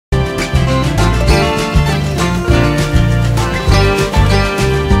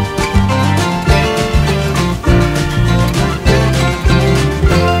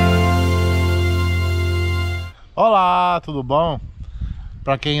Olá, tudo bom?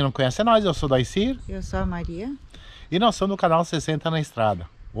 Para quem não conhece nós, eu sou Daicir. Eu sou a Maria. E nós somos do canal 60 na Estrada.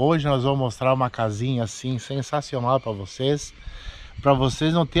 Hoje nós vamos mostrar uma casinha assim sensacional para vocês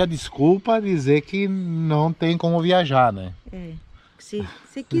não ter a desculpa de dizer que não tem como viajar, né? Se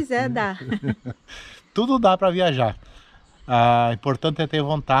quiser dá. Tudo dá para viajar. O importante é ter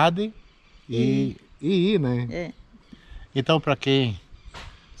vontade e ir, né? Então, para quem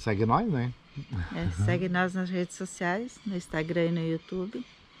segue nós, né? Segue nós nas redes sociais, no Instagram e no YouTube.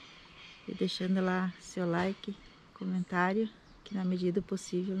 E deixando lá seu like, comentário, que na medida do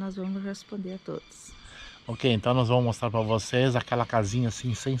possível nós vamos responder a todos. Ok, então nós vamos mostrar para vocês aquela casinha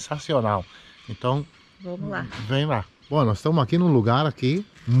assim sensacional. Então, vamos lá. Vem lá. Bom, nós estamos aqui num lugar aqui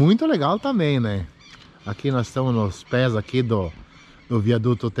muito legal também, né? Aqui nós estamos nos pés aqui do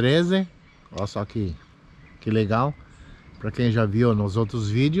viaduto 13. Olha só que legal. Para quem já viu nos outros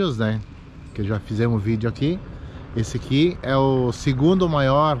vídeos, né? Que já fizemos vídeo aqui. Esse aqui é o segundo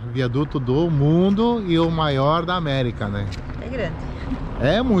maior viaduto do mundo e o maior da América, né? É grande.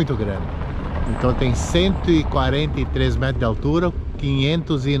 É muito grande. Então tem 143 metros de altura,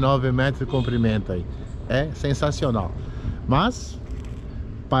 509 metros de comprimento aí. É sensacional. Mas,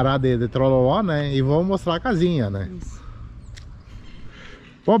 parar de trololó, né? E vamos mostrar a casinha, né? Isso.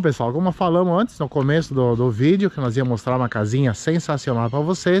 Bom, pessoal, como falamos antes, no começo do vídeo, que nós íamos mostrar uma casinha sensacional para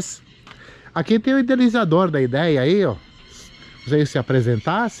vocês. Aqui tem o idealizador da ideia aí, ó. Você se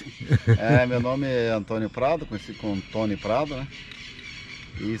apresentasse? Meu nome é Antônio Prado, conhecido como Antônio Prado, né?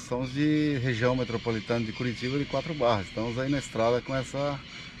 E somos de região metropolitana de Curitiba de 4 Barras. Estamos aí na estrada com essa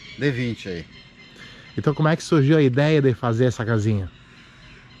D20 aí. Então como é que surgiu a ideia de fazer essa casinha?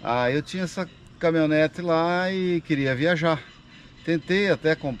 Eu tinha essa caminhonete lá e queria viajar. Tentei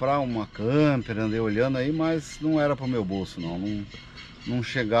até comprar uma camper, andei olhando aí, mas não era para o meu bolso não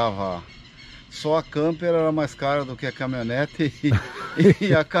chegava. Só a camper era mais cara do que a caminhonete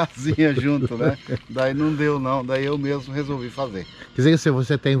e a casinha junto, né? Daí não deu não, daí eu mesmo resolvi fazer. Quer dizer, se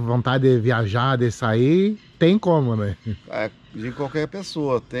você tem vontade de viajar, de sair, tem como, né? De qualquer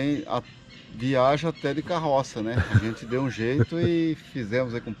pessoa, viaja até de carroça, né? A gente deu um jeito e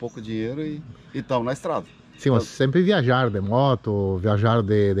fizemos aí com pouco dinheiro e estamos na estrada. Sim, mas sempre viajaram de moto, viajaram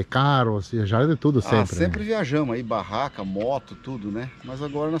de carro, viajaram de tudo sempre. Sempre né? Viajamos aí, barraca, moto, tudo, né? Mas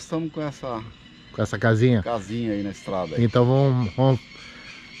agora nós estamos com essa casinha aí na estrada. Aí. Então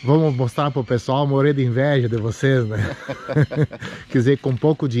vamos mostrar pro pessoal, morrer de inveja de vocês, né? Quer dizer, com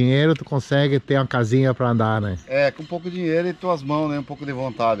pouco dinheiro tu consegue ter uma casinha para andar, né? Com pouco dinheiro e tuas mãos, né? Um pouco de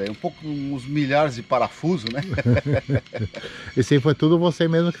vontade, uns milhares de parafusos, né? Isso aí foi tudo você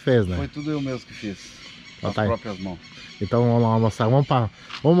mesmo que fez, né? Foi tudo eu mesmo que fiz, com as próprias mãos. Então vamos lá mostrar,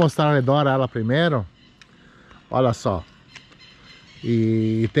 vamos mostrar a Edora ela primeiro. Olha só.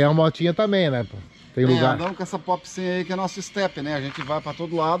 E tem a motinha também, né? Tem lugar. Andamos com essa Pop 100 aí que é nosso step, né? A gente vai para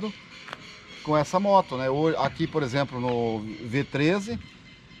todo lado com essa moto, né? Aqui, por exemplo, no V13,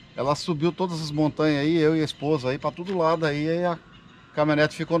 ela subiu todas as montanhas aí, eu e a esposa aí para todo lado aí a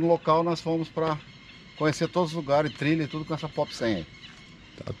caminhonete ficou no local, nós fomos para conhecer todos os lugares, trilha e tudo com essa Pop 100 aí.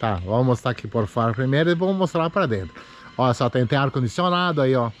 Tá, vamos mostrar aqui por fora primeiro e vamos mostrar para dentro. Olha só, tem ar condicionado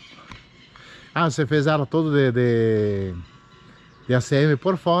aí, ó. Você fez ela toda de ACM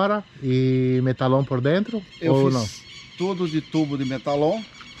por fora e metalon por dentro? Eu fiz tudo de tubo de metalon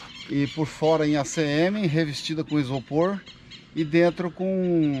e por fora em ACM, revestida com isopor e dentro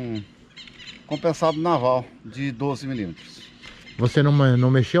com compensado naval de 12 milímetros. Você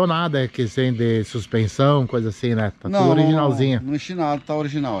não mexeu nada que sem de suspensão, coisa assim, né? Tá tudo originalzinho. Não mexi nada, tá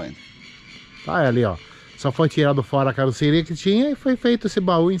original ainda. Tá ali, ó. Só foi tirado fora a carroceria que tinha e foi feito esse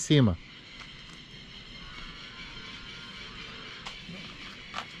baú em cima.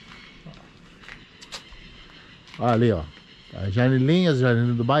 Ali, ó, as janelinhas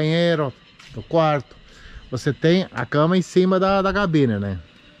do banheiro, do quarto. Você tem a cama em cima da cabine, né?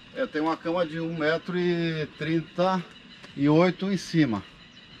 Eu tenho uma cama de 1,38 m em cima,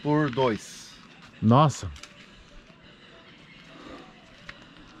 por 2. Nossa!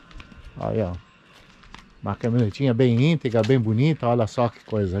 Aí, ó. Uma caminhonetinha bem íntegra, bem bonita. Olha só que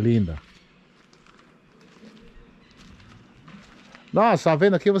coisa linda. Nossa, tá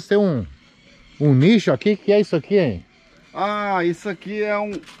vendo aqui você tem um nicho aqui, que é isso aqui, hein? Isso aqui é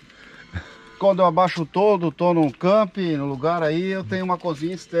quando eu abaixo todo, tô num camp, no lugar aí, eu tenho uma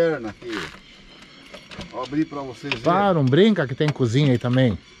cozinha externa aqui. Vou abrir pra vocês verem. Claro, não brinca que tem cozinha aí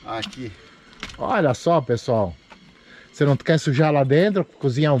também. Aqui. Olha só, pessoal. Você não quer sujar lá dentro,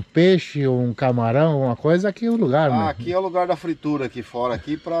 cozinhar um peixe, um camarão, alguma coisa, aqui é o lugar, né? Aqui é o lugar da fritura aqui fora,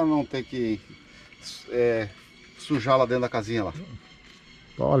 aqui, pra não ter que sujar lá dentro da casinha lá.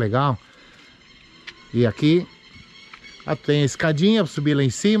 Ó, legal. E aqui Ah, tu tem a escadinha para subir lá em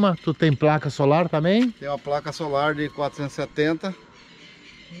cima. Tu tem placa solar também? Tem uma placa solar de 470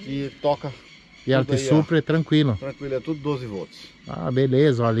 que toca. E ela te supre tranquilo. Tranquilo, é tudo 12 volts. Ah,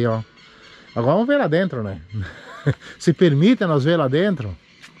 beleza, olha ali, ó. Agora vamos ver lá dentro, né? Se permite nós ver lá dentro?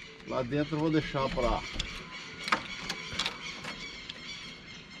 Lá dentro eu vou deixar pra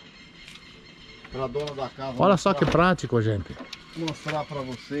dona da casa. Olha só que prático, gente. Mostrar pra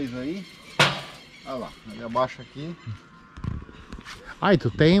vocês aí. Olha lá, ali abaixo aqui. Ah, e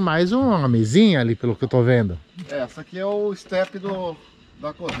tu tem mais uma mesinha ali, pelo que eu tô vendo. Essa aqui é o step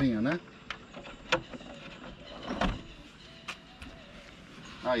da cozinha, né?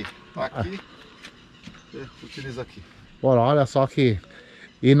 Aí, tá aqui. Você utiliza aqui. Olha só que...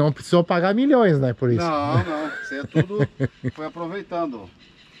 E não precisou pagar milhões, né, por isso. Não, isso é tudo foi aproveitando.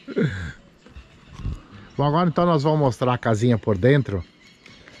 Bom, agora então nós vamos mostrar a casinha por dentro.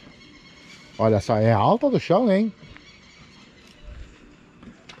 Olha só, é alta do chão, hein?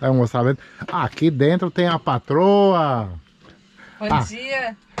 Vamos mostrar dentro. Ah, aqui dentro tem a patroa. Bom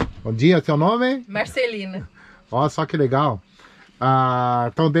dia. Bom dia, seu nome? Marcelina. Olha só que legal. Ah,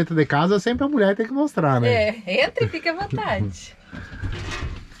 então dentro de casa sempre a mulher tem que mostrar, né? É, entra e fica à vontade.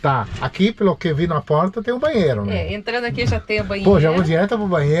 Tá, aqui pelo que eu vi na porta tem um banheiro, né? É, entrando aqui já tem o banheiro. Pô, já vou direto pro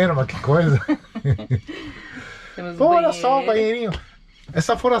banheiro, mas que coisa. Temos Pô, olha banheiro. só o banheirinho.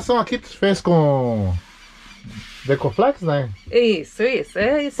 Essa furação aqui tu fez com Decoflex, né? Isso.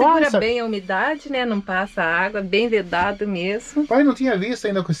 É, segura Nossa. bem a umidade, né? Não passa água, bem vedado mesmo. Pai, não tinha visto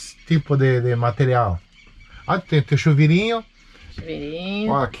ainda com esse tipo de material. Ah, tem chuveirinho.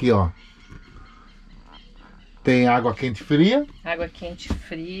 Chuveirinho, Olha aqui, ó. Tem água quente e fria. água quente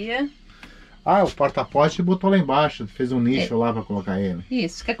fria. Ah, o porta-pote botou lá embaixo. Fez um nicho lá pra colocar ele.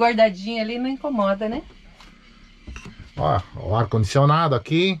 Isso, fica guardadinho ali, não incomoda, né? Ó, o ar-condicionado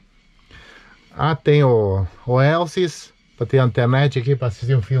aqui. Ah, tem o Elsis. Pra ter a internet aqui pra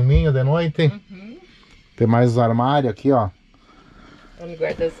assistir um filminho de noite. Tem mais os armários aqui, ó. Onde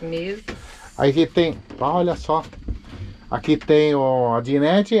guarda as mesas. Aí aqui tem, olha só. Aqui tem a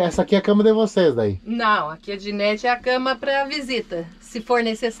dinete. Essa aqui é a cama de vocês daí. Não, aqui a dinete é a cama para visita. Se for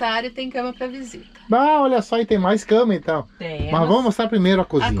necessário, tem cama para visita. Ah, olha só, e tem mais cama então. Temos. Mas vamos mostrar primeiro a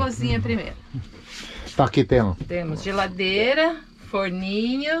cozinha. A cozinha primeiro. Tá, aqui tem, ó. Temos geladeira,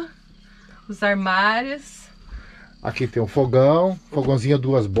 forninho, os armários. Aqui tem um fogão, fogãozinho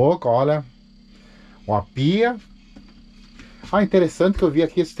duas bocas, olha. Uma pia. Ah, interessante que eu vi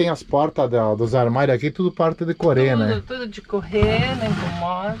aqui, tem as portas dos armários aqui, tudo porta de correr, né? Tudo de correr, não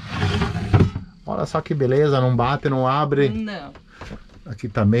incomoda. Olha só que beleza, não bate, não abre. Não. Aqui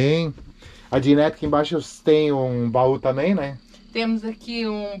também. A dinette aqui embaixo tem um baú também, né? Temos aqui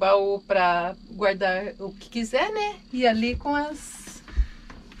um baú para guardar o que quiser, né? E ali com as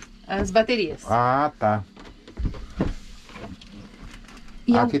baterias. Ah, tá.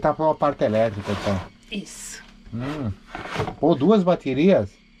 E Aqui tá para uma parte elétrica, então. Isso. Pô, duas baterias?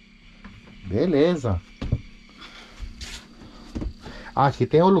 Beleza. Ah, aqui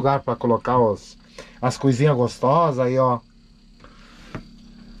tem um lugar para colocar as coisinhas gostosas aí, ó.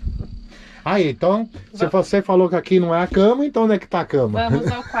 Ah, então, se você falou que aqui não é a cama, então onde é que tá a cama?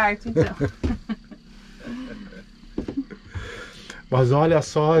 Vamos ao quarto, então. Mas olha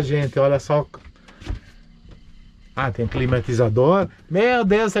só, gente, olha só. Ah, tem climatizador. Meu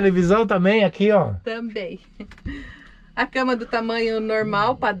Deus, televisão também aqui, ó. Também. A cama do tamanho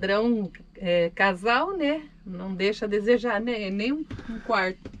normal, padrão, casal, né? Não deixa a desejar, né? Nem um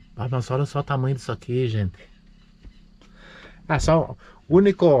quarto. Ah, mas olha só o tamanho disso aqui, gente. Ah, só o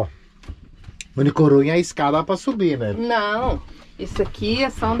único ruim é a escada para subir, né? Não, isso aqui é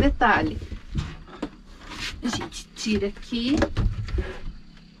só um detalhe. A gente tira aqui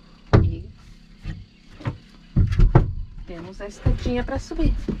e temos a escadinha para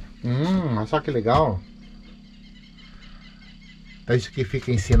subir. Olha só que legal. Então isso aqui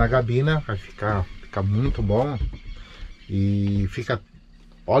fica em cima da gabina, vai ficar muito bom. E fica...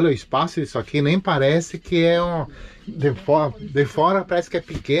 Olha o espaço disso aqui, nem parece que é um... De fora parece que é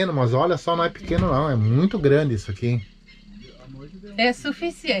pequeno, mas olha só, não é pequeno não, é muito grande isso aqui. É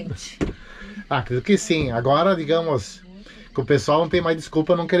suficiente. Ah, acredito que sim. Agora, digamos, que o pessoal não tem mais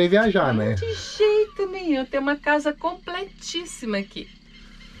desculpa não querer viajar, né? De jeito nenhum, tem uma casa completíssima aqui.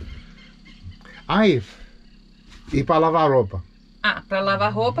 Aí, e para lavar roupa? Ah, para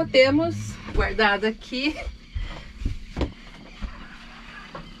lavar roupa temos guardado aqui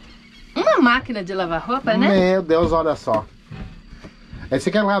uma máquina de lavar roupa, né? Meu Deus, olha só. Esse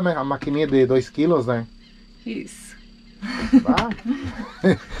aqui é lá, né? A maquininha de 2 quilos, né? Isso. Ah.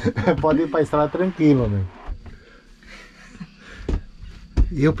 Pode ir pra estrada tranquilo, né?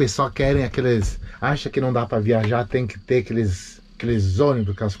 E o pessoal querem acha que não dá para viajar, tem que ter aqueles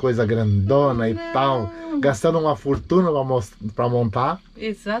ônibus com as coisas grandonas e tal, gastando uma fortuna para montar.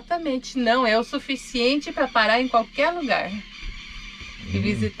 Exatamente, não é o suficiente para parar em qualquer lugar e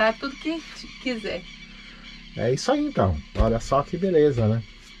visitar tudo que quiser. É isso aí então, olha só que beleza, né?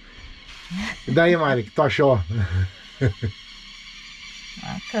 E daí, Mari, o que tu achou?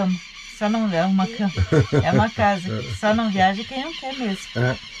 A cama, só não é uma cama, é uma casa, só não viaja quem não quer mesmo.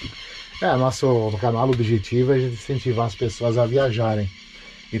 Nosso canal, o objetivo é incentivar as pessoas a viajarem.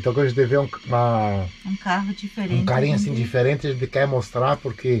 Então quando a gente vê um carro diferente, um carinho assim diferente, a gente quer mostrar,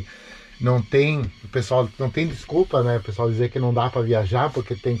 porque o pessoal não tem desculpa, né? O pessoal dizer que não dá para viajar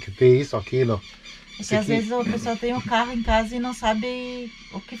porque tem que ter isso, aquilo. Porque às vezes o pessoal tem um carro em casa e não sabe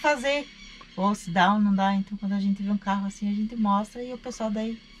o que fazer, ou se dá ou não dá. Então quando a gente vê um carro assim, a gente mostra e o pessoal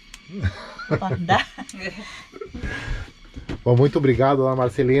daí dá. Bom, muito obrigado, dona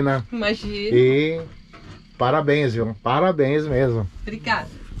Marcelina. Imagina. E parabéns, viu? Parabéns mesmo. Obrigada.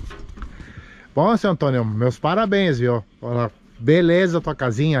 Bom, seu Antônio, meus parabéns, viu? Beleza a tua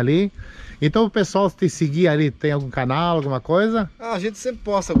casinha ali. Então o pessoal te seguir ali, tem algum canal, alguma coisa? A gente sempre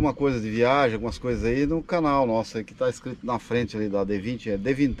posta alguma coisa de viagem, algumas coisas aí no canal nosso, aí que tá escrito na frente ali da D20, é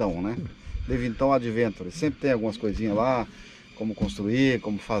D20, né? D20 Adventure. Sempre tem algumas coisinhas lá, como construir,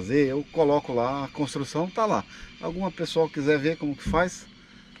 como fazer. Eu coloco lá, a construção tá lá. Alguma pessoa quiser ver como que faz,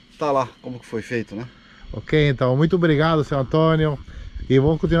 tá lá, como que foi feito, né? Ok, então, muito obrigado, seu Antônio. E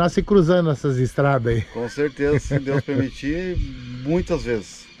vamos continuar se cruzando nessas estradas aí. Com certeza, se Deus permitir, muitas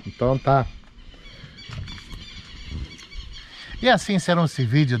vezes. Então tá. E assim será esse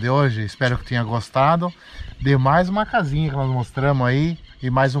vídeo de hoje. Espero que tenha gostado. De mais uma casinha que nós mostramos aí. E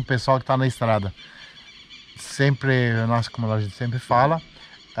mais um pessoal que está na estrada. Sempre, como a gente sempre fala,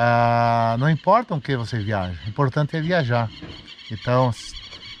 não importa o que você viaja, o importante é viajar. Então,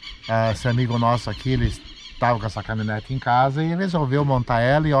 esse amigo nosso aqui, ele estava com essa caminhonete em casa e resolveu montar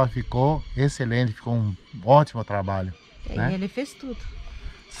ela e ó, ficou excelente, ficou um ótimo trabalho. E né? ele fez tudo.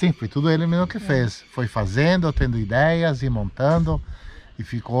 Sim, foi tudo ele mesmo que fez. Foi fazendo, tendo ideias e montando. E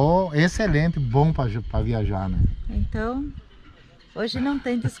ficou excelente, bom para viajar, né? Então, hoje não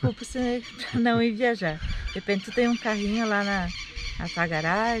tem desculpa para não ir viajar. De repente tu tem um carrinho lá na tua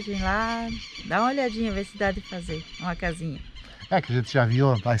garagem, lá, dá uma olhadinha, ver se dá de fazer uma casinha. É que a gente já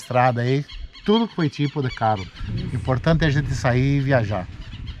viu na estrada aí, tudo que foi tipo de carro. O importante é a gente sair e viajar.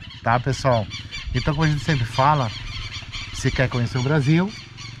 Tá, pessoal? Então, como a gente sempre fala, se quer conhecer o Brasil,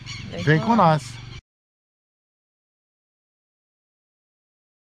 vem com nós.